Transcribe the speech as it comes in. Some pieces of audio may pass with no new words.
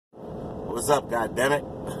What's up, goddammit?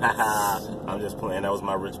 I'm just playing. That was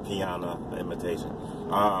my Rich Piana imitation.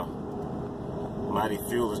 Mighty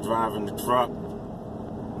Fuel is driving the truck.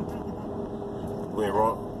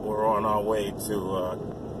 We're on our way to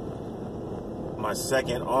my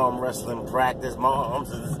second arm wrestling practice. My arms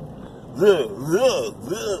is we're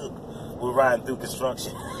riding through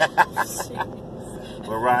construction.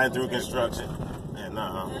 We're riding through construction, and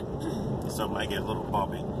so it might get a little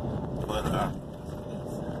bumpy, but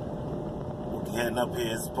we're heading up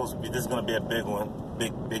here. It's supposed to be. This is gonna be a big one,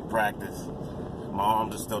 big practice. My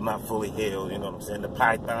arms are still not fully healed. You know what I'm saying? The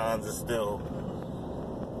pythons are still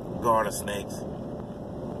garter snakes.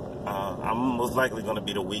 I'm most likely gonna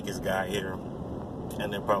be the weakest guy here,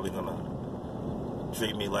 and they're probably gonna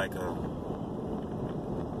treat me like a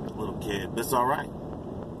little kid. But it's all right.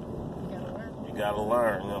 You gotta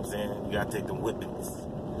learn, you know what I'm saying? You gotta take the whippings.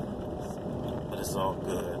 But it's all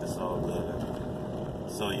good, it's all good.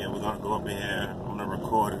 So yeah, we're gonna go up in here. I'm gonna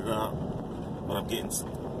record it up. But I'm getting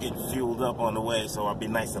fueled up on the way, so I'll be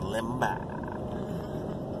nice and limber.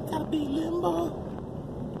 Gotta be limber.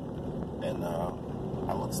 And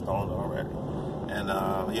I look stoned already. And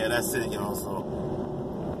yeah, that's it, y'all. So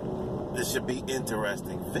this should be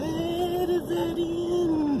interesting. Very, very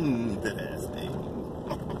interesting.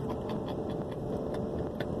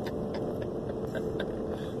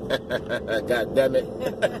 God damn it.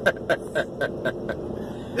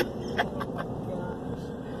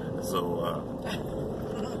 So,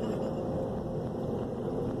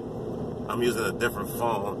 I'm using a different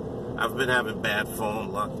phone. I've been having bad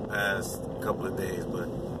phone luck the past couple of days, but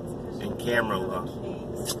in camera luck.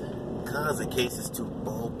 Because the case is too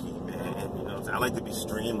bulky, man. You know, I like to be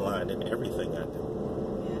streamlined in everything I do.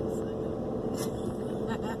 Yes,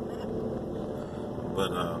 I know.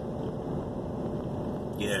 But,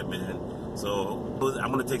 yeah, man. So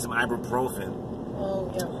I'm gonna take some ibuprofen.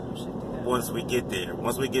 Oh yeah, we should do that. Once we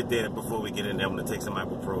get there, before we get in there, I'm gonna take some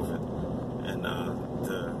ibuprofen, and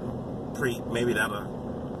maybe that'll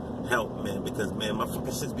help, man. Because man, my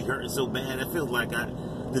fucking shit's be hurting so bad. It feels like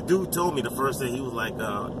the dude told me the first day, he was like,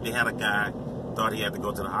 they had a guy thought he had to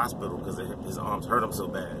go to the hospital because his arms hurt him so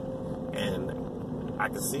bad, and I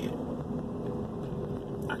could see it.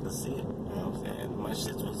 I could see it. You know what I'm saying? My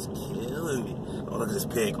shit was killing me. Oh, look at this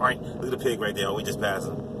pig. All right, look at the pig right there. Oh, we just passed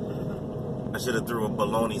him. I should have threw a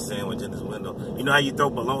bologna sandwich in his window. You know how you throw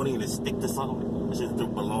bologna and it stick to something? I should have threw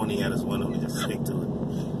bologna at his window and just stick to it.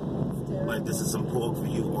 Like, this is some pork for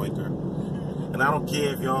you, oinker. And I don't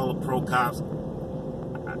care if y'all are pro cops,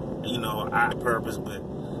 you know, on purpose, but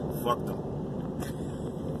fuck them.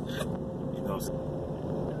 You know what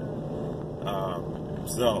I'm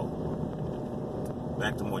saying? So,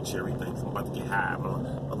 back to more cherry things. I'm about to get high.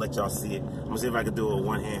 I'll let y'all see it. I'm gonna see if I can do it with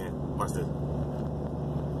one hand. Watch this.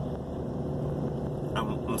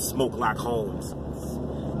 I'm smoke like Holmes.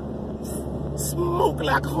 Smoke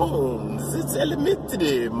like Holmes. It's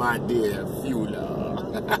elementary, my dear Fueler.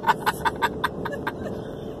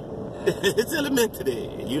 It's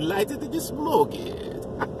elementary. You light it and you smoke it.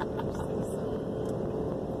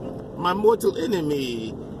 My mortal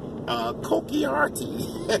enemy, Cokiarty.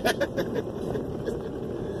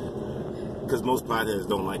 Because most potheads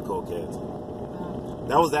don't like cokeheads.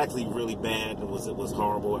 That was actually really bad. It was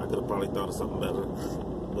horrible. I could have probably thought of something better.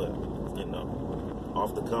 But, you know,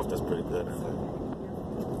 off the cuff, that's pretty good, I think.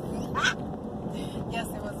 Yes,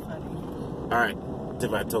 it was funny. All right.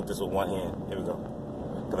 Tip, I took this with one hand. Here we go.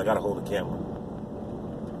 Because I got to hold the camera.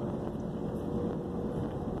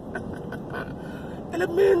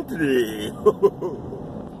 Elementary.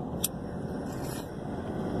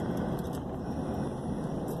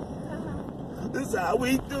 This is how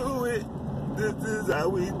we do it. This is how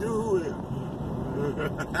we do it.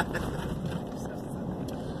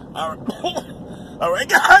 All right,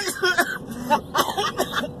 guys.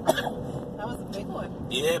 That was a big one.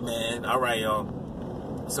 Yeah, man. All right, y'all.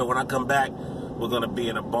 So when I come back, we're gonna be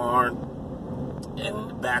in a barn in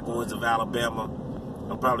the backwoods of Alabama.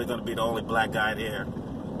 I'm probably gonna be the only black guy there,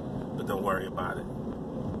 but don't worry about it.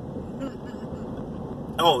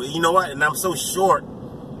 Oh, you know what? And I'm so short.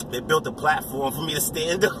 They built a platform for me to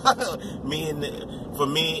stand up. For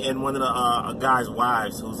me and one of the guy's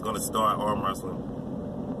wives who's gonna start arm wrestling.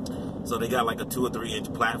 So they got like a 2 or 3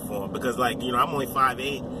 inch platform because, like, you know, I'm only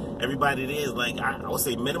 5'8". Everybody there is like I would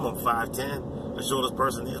say minimum 5'10". The shortest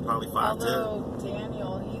person there is probably 5'10". Although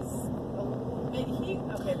Daniel,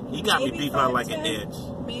 he got me beat by like an inch.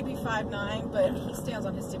 Maybe 5'9", but he stands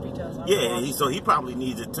on his tippy toes. Yeah, so he probably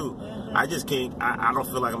needs it too. Mm-hmm. I just can't. I don't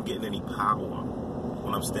feel like I'm getting any power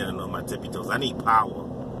when I'm standing on my tippy toes. I need power.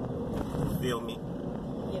 Feel me?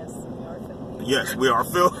 Yes, we are filming. Yes, we are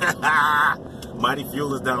filming. Mighty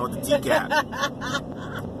Fuel is down with the TCAP.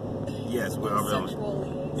 Yes, we're on Sexual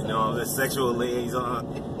liaison. you know, the sexual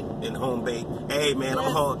liaison and home baked. Hey man,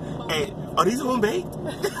 I'm home. Hey, are these home baked?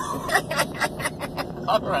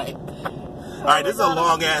 All right. All right, this is a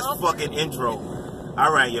long ass fucking intro.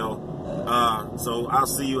 All right, yo. So I'll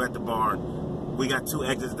see you at the barn. We got 2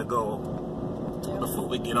 exits to go before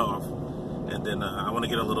we get off, and then I want to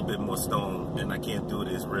get a little bit more stoned, and I can't do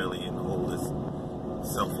this really and hold this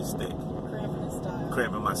selfie stick.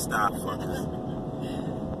 Cramping my style, fuckers.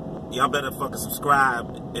 Y'all better fucking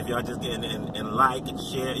subscribe if y'all just getting and like and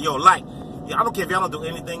share. Yo, like. I don't care if y'all don't do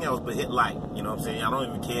anything else but hit like. You know what I'm saying? I don't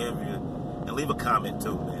even care if you and leave a comment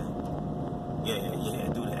too, man. Yeah,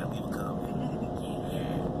 do that. Leave a comment.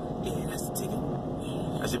 Yeah, that's the ticket.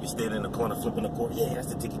 I should be standing in the corner flipping the court. Yeah, that's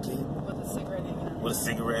the ticket, kid. With a cigarette hanging out. With a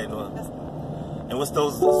cigarette and what's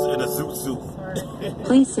those in a suit? Sorry.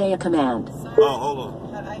 Please say a command. Sorry. Oh, hold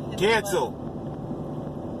on. I hit Cancel.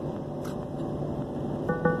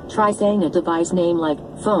 Try saying a device name like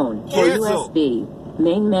phone or Cancel. USB.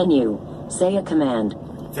 Main menu. Say a command.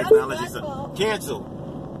 Technology. That's my fault. Cancel.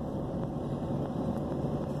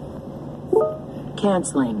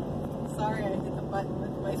 Canceling. Sorry, I hit the button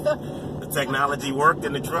with my thumb. The technology worked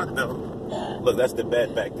in the truck though. Look, that's the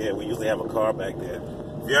bed back there. We usually have a car back there.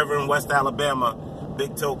 If you're ever in West Alabama,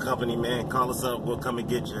 big tow company, man, call us up. We'll come and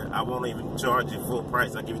get you. I won't even charge you full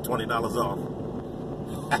price. I'll give you $20 off.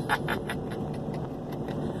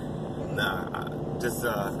 Nah, just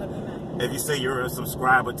if you say you're a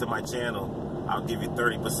subscriber to my channel, I'll give you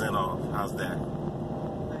 30% off. How's that?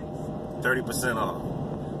 Nice. 30% off.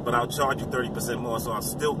 But I'll charge you 30% more, so I'll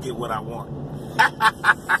still get what I want.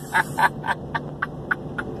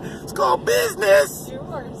 It's called business. You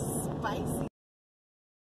are spicy.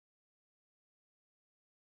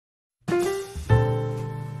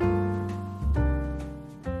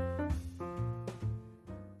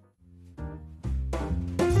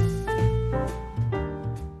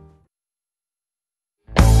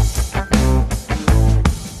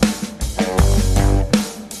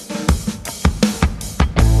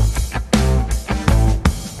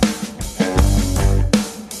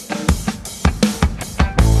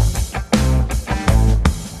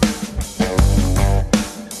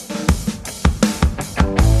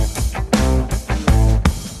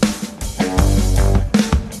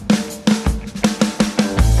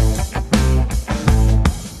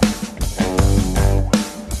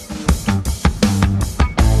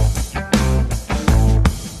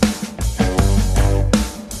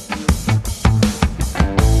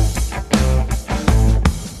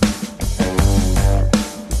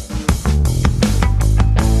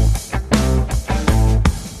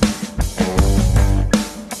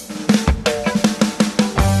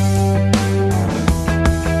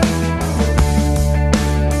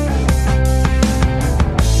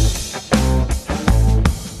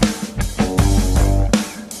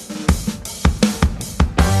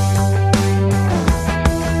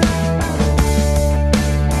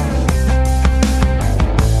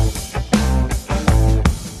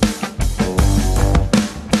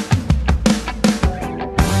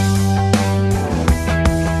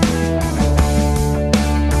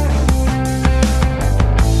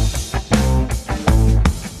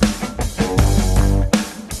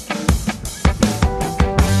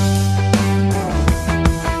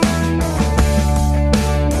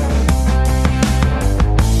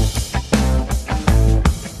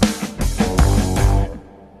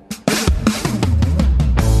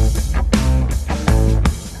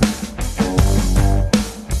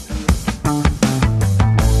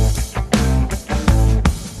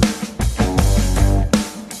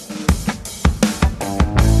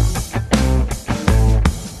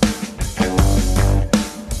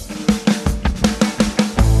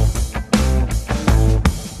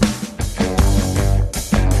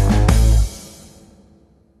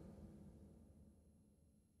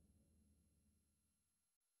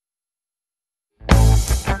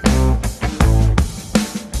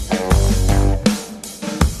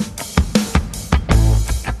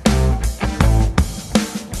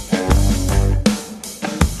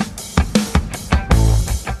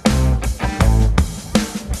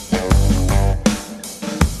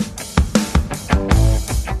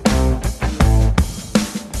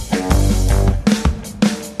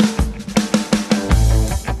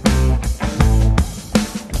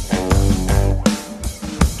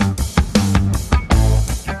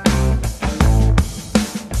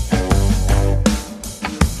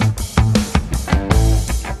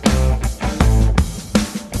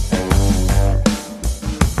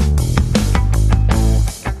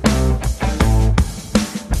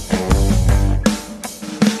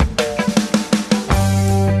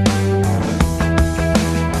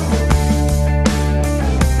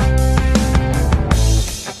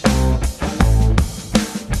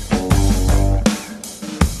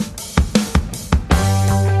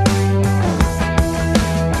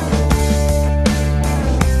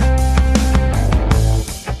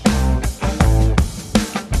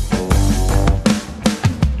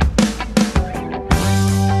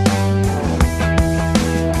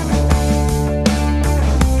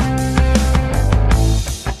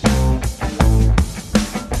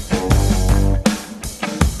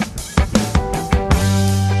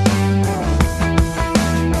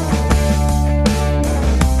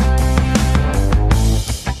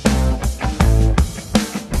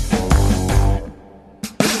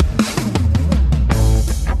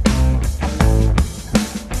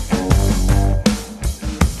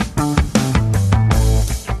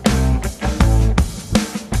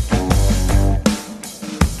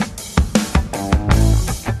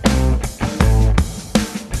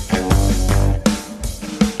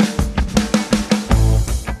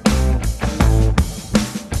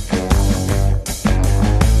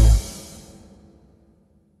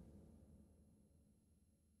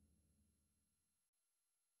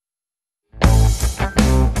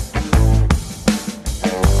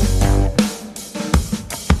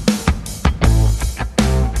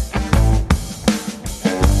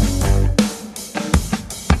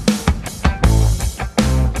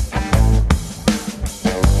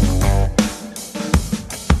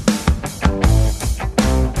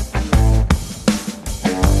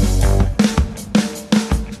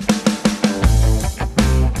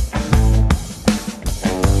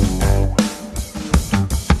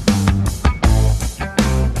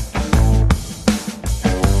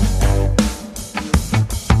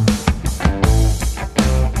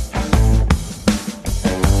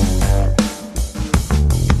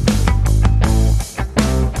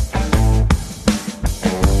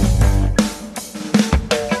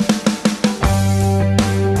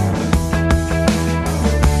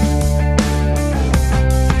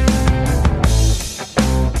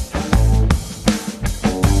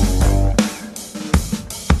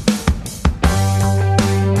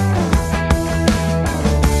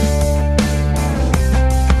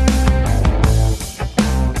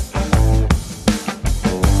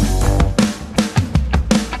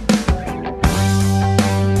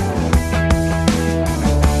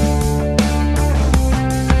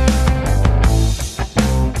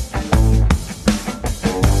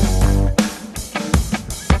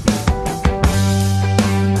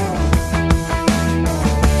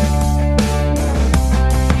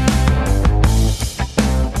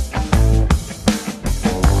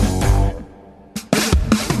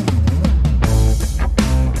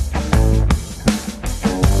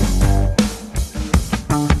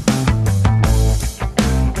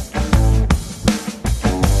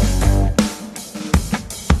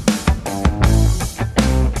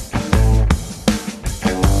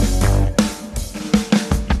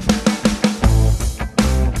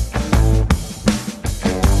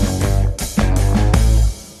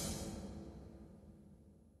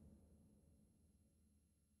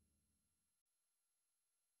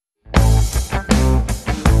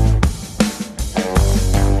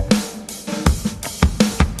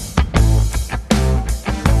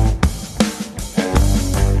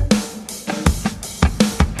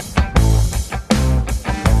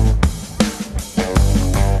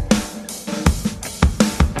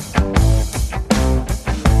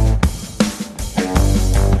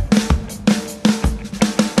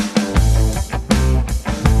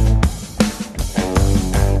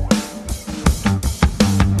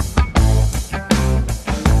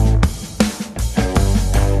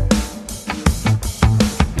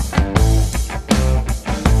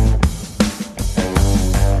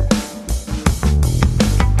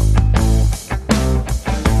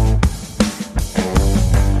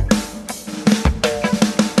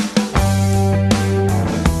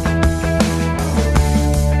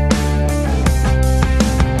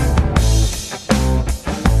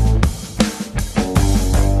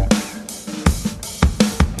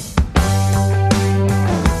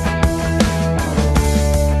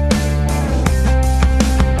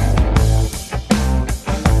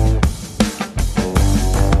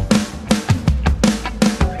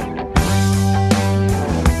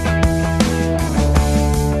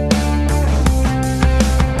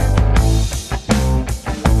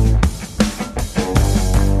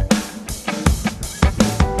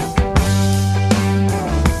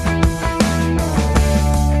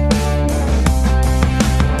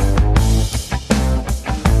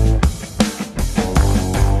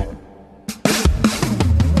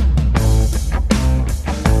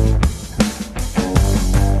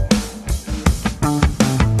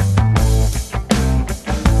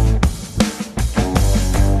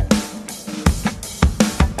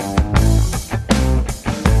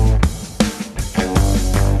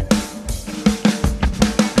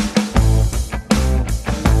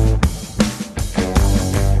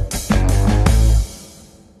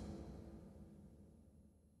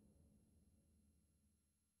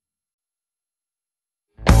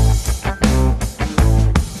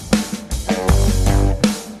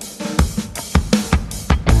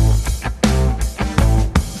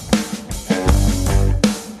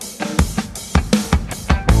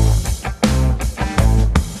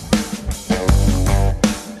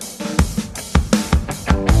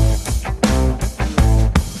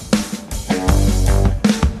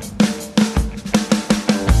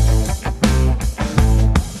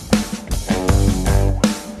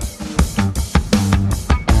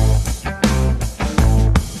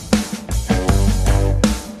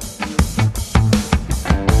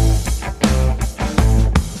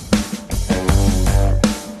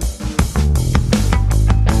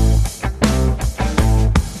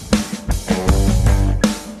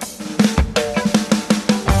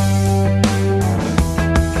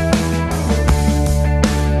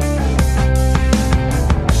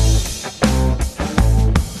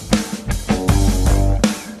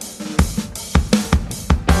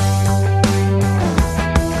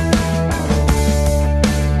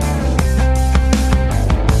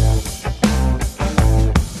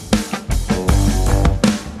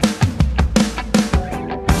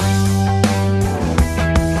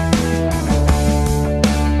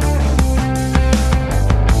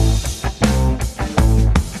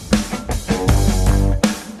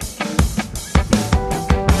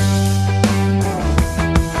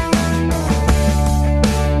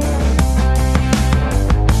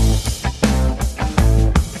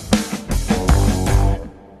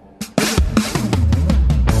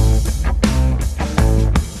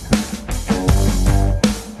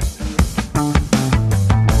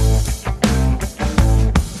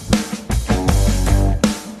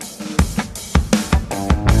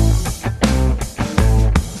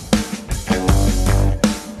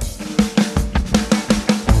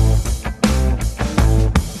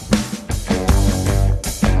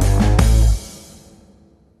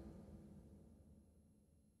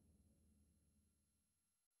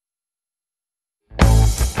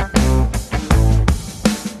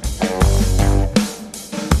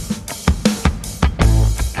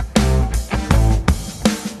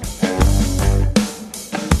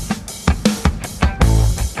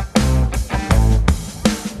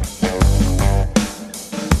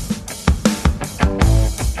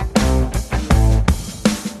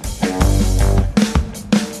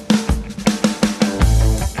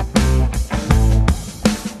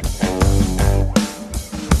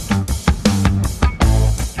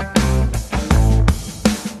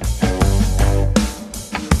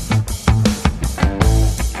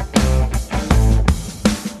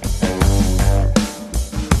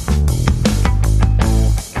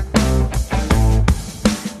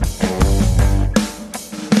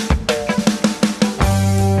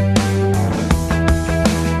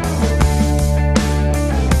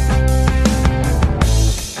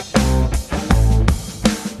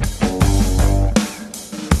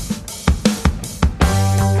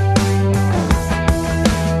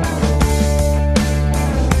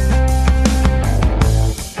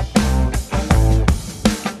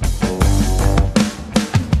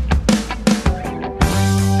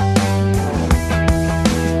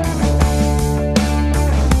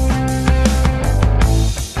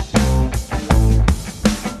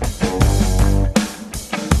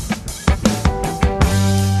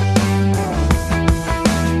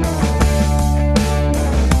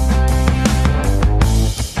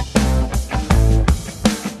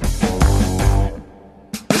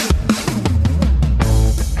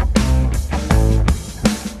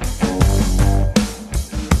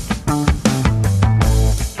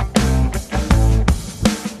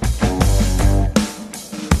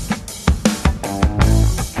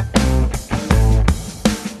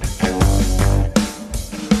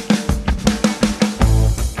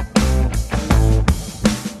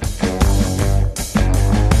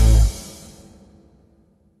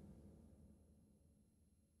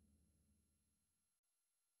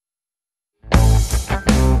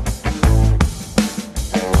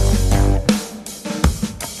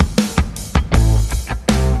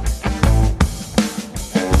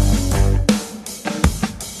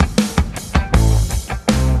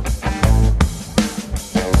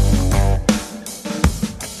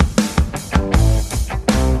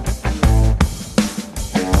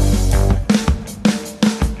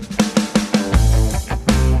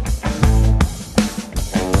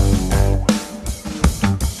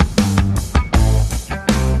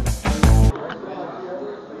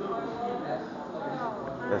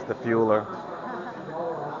 That's the fueler.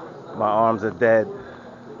 My arms are dead.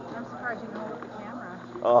 I'm surprised you can hold the camera.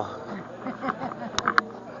 Oh.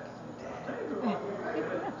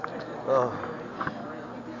 Oh.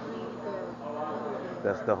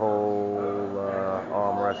 That's the whole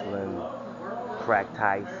arm wrestling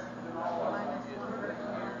practice.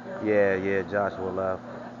 Yeah, Joshua left.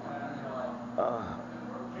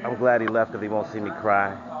 I'm glad he left because he won't see me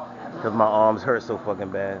cry. Because my arms hurt so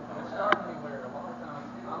fucking bad.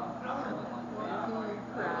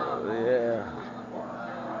 Yeah.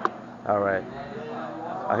 Alright.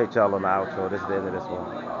 I'll hit y'all on the outro. This is the end of this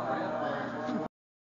one.